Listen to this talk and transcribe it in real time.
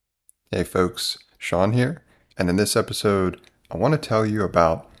Hey folks, Sean here, and in this episode, I want to tell you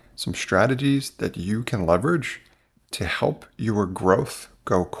about some strategies that you can leverage to help your growth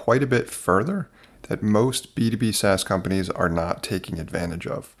go quite a bit further that most B2B SaaS companies are not taking advantage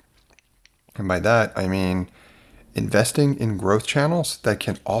of. And by that, I mean investing in growth channels that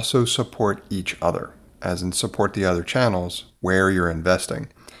can also support each other, as in support the other channels where you're investing.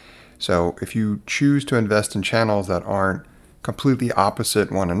 So if you choose to invest in channels that aren't completely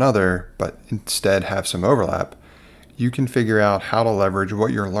opposite one another, but instead have some overlap, you can figure out how to leverage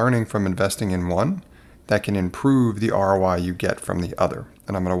what you're learning from investing in one that can improve the ROI you get from the other.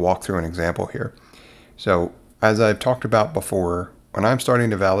 And I'm going to walk through an example here. So as I've talked about before, when I'm starting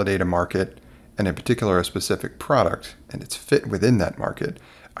to validate a market, and in particular a specific product, and its fit within that market,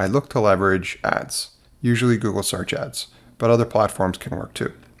 I look to leverage ads, usually Google search ads, but other platforms can work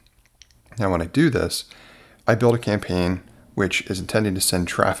too. Now, when I do this, I build a campaign which is intended to send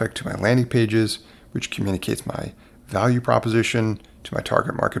traffic to my landing pages, which communicates my value proposition to my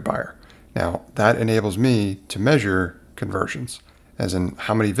target market buyer. Now, that enables me to measure conversions, as in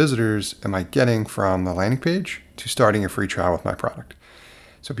how many visitors am I getting from the landing page to starting a free trial with my product.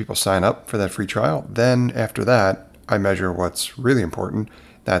 So people sign up for that free trial. Then after that, I measure what's really important.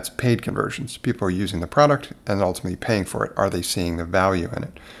 That's paid conversions. People are using the product and ultimately paying for it. Are they seeing the value in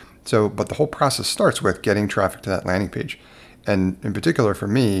it? So, but the whole process starts with getting traffic to that landing page. And in particular for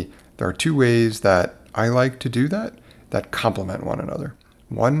me, there are two ways that I like to do that complement one another.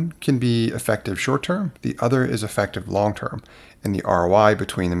 One can be effective short term, the other is effective long term, and the ROI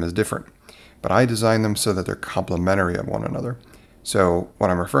between them is different. But I design them so that they're complementary of one another. So what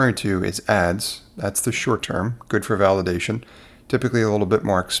I'm referring to is ads. That's the short term, good for validation, typically a little bit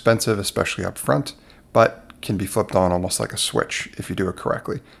more expensive, especially up front, but can be flipped on almost like a switch if you do it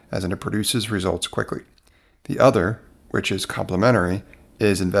correctly, as in it produces results quickly. The other, which is complementary,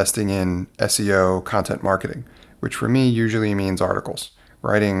 is investing in SEO content marketing, which for me usually means articles,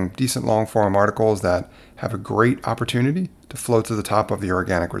 writing decent long form articles that have a great opportunity to float to the top of the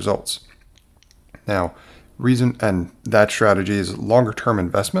organic results. Now, and that strategy is longer term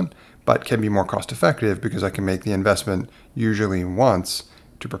investment, but can be more cost effective because I can make the investment usually once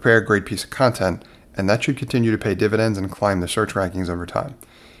to prepare a great piece of content, and that should continue to pay dividends and climb the search rankings over time.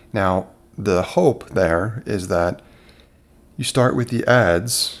 Now, the hope there is that you start with the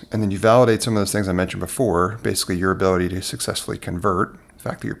ads and then you validate some of those things I mentioned before, basically your ability to successfully convert, the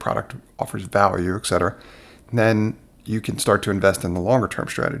fact that your product offers value, etc. Then you can start to invest in the longer term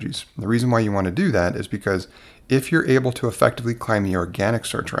strategies. And the reason why you want to do that is because if you're able to effectively climb the organic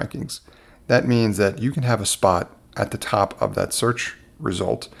search rankings, that means that you can have a spot at the top of that search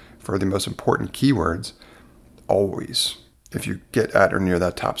result for the most important keywords always if you get at or near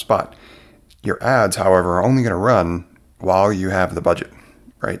that top spot. Your ads, however, are only going to run while you have the budget,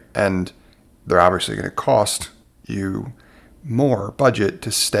 right? And they're obviously going to cost you more budget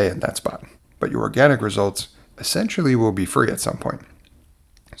to stay in that spot. But your organic results essentially will be free at some point.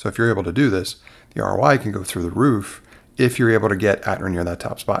 So if you're able to do this, the ROI can go through the roof if you're able to get at or near that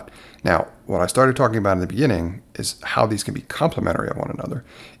top spot. Now, what I started talking about in the beginning is how these can be complementary of one another,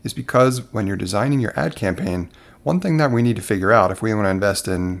 is because when you're designing your ad campaign, one thing that we need to figure out if we want to invest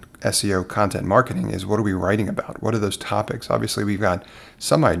in SEO content marketing is what are we writing about? What are those topics? Obviously, we've got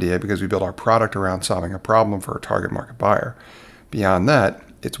some idea because we build our product around solving a problem for a target market buyer. Beyond that,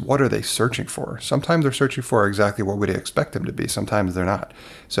 it's what are they searching for? Sometimes they're searching for exactly what we'd expect them to be. Sometimes they're not.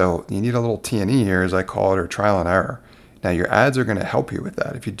 So you need a little T&E here, as I call it, or trial and error. Now, your ads are going to help you with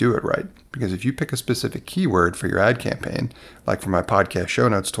that if you do it right. Because if you pick a specific keyword for your ad campaign, like for my podcast show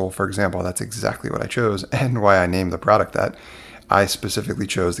notes tool, for example, that's exactly what I chose and why I named the product that. I specifically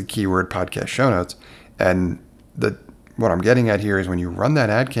chose the keyword podcast show notes. And what I'm getting at here is when you run that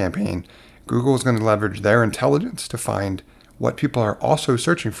ad campaign, Google is going to leverage their intelligence to find what people are also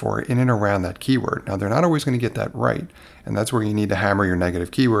searching for in and around that keyword. Now, they're not always going to get that right. And that's where you need to hammer your negative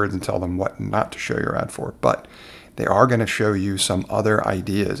keywords and tell them what not to show your ad for. But they are going to show you some other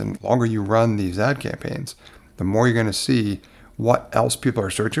ideas. And the longer you run these ad campaigns, the more you're going to see what else people are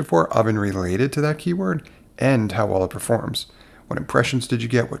searching for of and related to that keyword and how well it performs. What impressions did you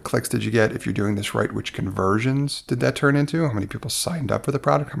get? What clicks did you get? If you're doing this right, which conversions did that turn into? How many people signed up for the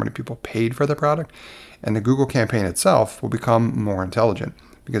product? How many people paid for the product? And the Google campaign itself will become more intelligent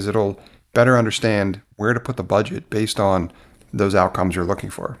because it'll better understand where to put the budget based on those outcomes you're looking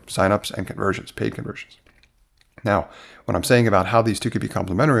for, signups and conversions, paid conversions. Now, what I'm saying about how these two could be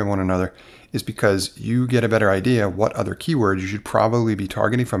complementary of one another is because you get a better idea what other keywords you should probably be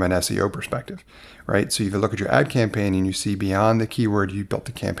targeting from an SEO perspective, right? So if you look at your ad campaign and you see beyond the keyword you built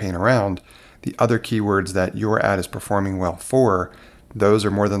the campaign around, the other keywords that your ad is performing well for, those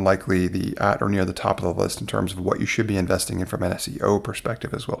are more than likely at or near the top of the list in terms of what you should be investing in from an SEO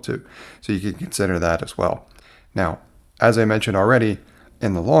perspective as well too. So you can consider that as well. Now, as I mentioned already,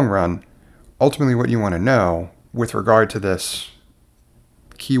 in the long run, ultimately what you want to know with regard to this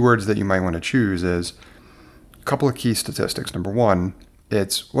keywords that you might want to choose is a couple of key statistics. Number one,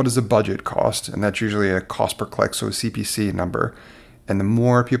 it's what does the budget cost? And that's usually a cost per click, so a CPC number. And the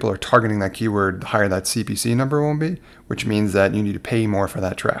more people are targeting that keyword, the higher that CPC number will be, which means that you need to pay more for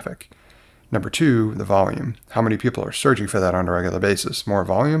that traffic. Number two, the volume. How many people are searching for that on a regular basis? More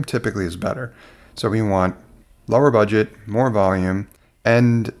volume typically is better. So we want lower budget, more volume,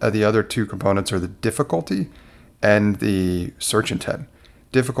 and the other two components are the difficulty and the search intent.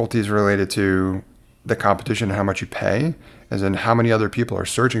 Difficulty is related to the competition and how much you pay, as in how many other people are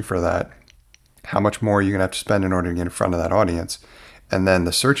searching for that, how much more you're going to have to spend in order to get in front of that audience. And then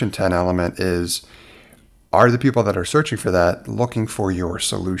the search intent element is, are the people that are searching for that looking for your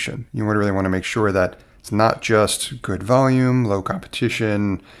solution? You really want to make sure that it's not just good volume, low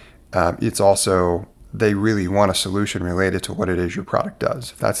competition. It's also they really want a solution related to what it is your product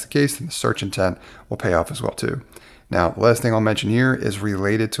does. If that's the case, then the search intent will pay off as well too. Now, the last thing I'll mention here is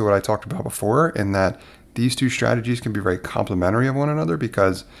related to what I talked about before, in that these two strategies can be very complementary of one another,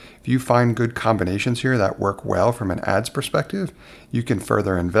 because if you find good combinations here that work well from an ads perspective, you can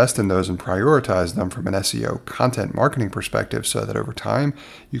further invest in those and prioritize them from an SEO content marketing perspective, so that over time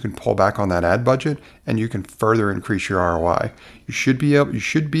you can pull back on that ad budget and you can further increase your ROI. You should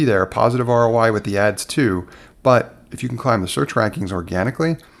be there, positive ROI with the ads too, but if you can climb the search rankings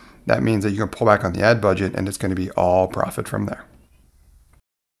organically, that means that you can pull back on the ad budget and it's going to be all profit from there.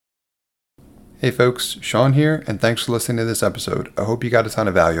 Hey folks, Sean here, and thanks for listening to this episode. I hope you got a ton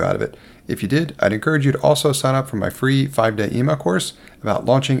of value out of it. If you did, I'd encourage you to also sign up for my free 5-day email course about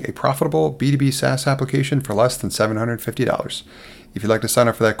launching a profitable B2B SaaS application for less than $750. If you'd like to sign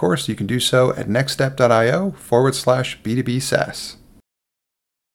up for that course, you can do so at nextstep.io/B2B SaaS.